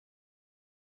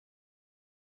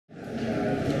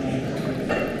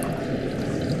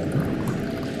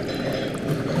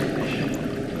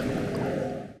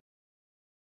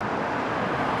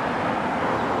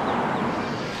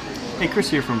Hey,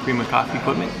 Chris here from Prima Coffee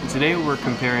Equipment, and today we're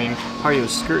comparing Hario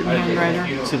Skerton hand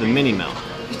grinder to the Mini Mill.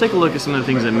 Let's take a look at some of the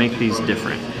things that make these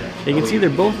different. You can see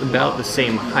they're both about the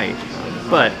same height,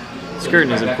 but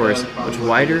Skerton is of course much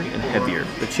wider and heavier.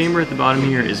 The chamber at the bottom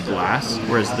here is glass,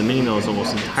 whereas the Mini Mill is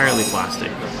almost entirely plastic.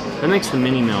 That makes the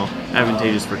Mini Mill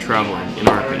advantageous for traveling, in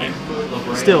our opinion.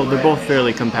 Still, they're both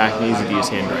fairly compact and easy to use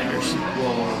hand grinders.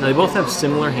 Now they both have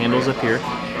similar handles up here.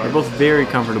 They're both very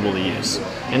comfortable to use.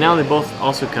 And now they both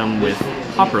also come with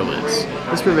hopper lids.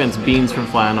 This prevents beans from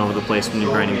flying over the place when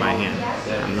you're grinding by hand.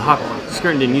 The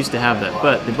Skerton didn't used to have that,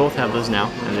 but they both have those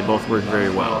now, and they both work very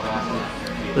well.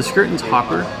 The Skerton's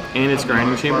hopper and its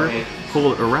grinding chamber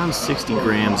hold around 60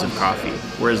 grams of coffee,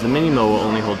 whereas the Mini Mill will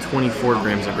only hold 24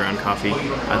 grams of ground coffee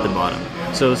at the bottom.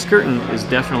 So the Skerton is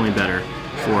definitely better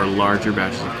for larger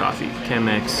batches of coffee.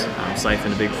 Chemex,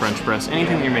 siphon, a big French press,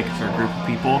 anything that you're making for a group of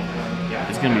people,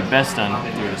 it's going to be best done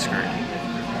through the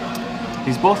Skerton.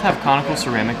 These both have conical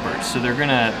ceramic burrs, so they're going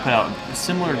to put out a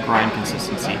similar grind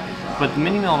consistency, but the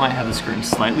Mini Mill might have the Skerton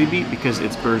slightly beat because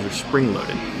its burrs are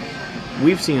spring-loaded.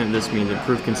 We've seen that this means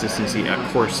improved consistency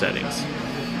at coarse settings.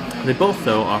 They both,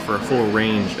 though, offer a full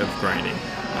range of grinding,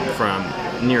 from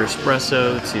near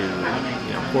espresso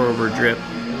to pour over drip,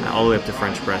 all the way up to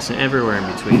French press, and everywhere in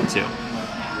between too.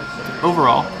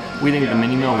 Overall, we think the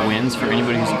Mini Mill wins for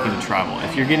anybody who's looking to travel.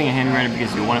 If you're getting a hand grinder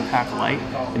because you want to pack light,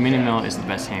 the Mini Mill is the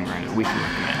best hand grinder we can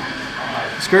recommend.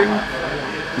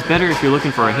 Skerton is better if you're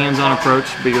looking for a hands-on approach,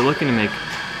 but you're looking to make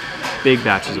big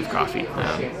batches of coffee,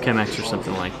 Chemex or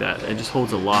something like that. It just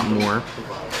holds a lot more,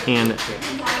 and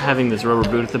having this rubber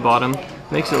boot at the bottom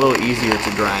makes it a little easier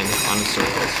to grind on the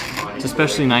surface. It's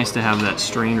especially nice to have that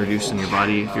strain reduced in your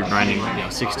body if you're grinding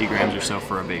 60 grams or so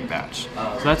for a big batch.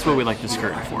 So that's what we like the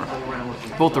Skerton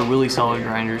for. Both are really solid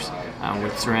grinders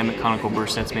with ceramic conical burr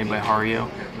sets made by Hario,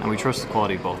 and we trust the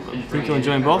quality of both of them. I think you'll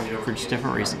enjoy them both for just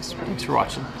different reasons. Thanks for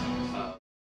watching.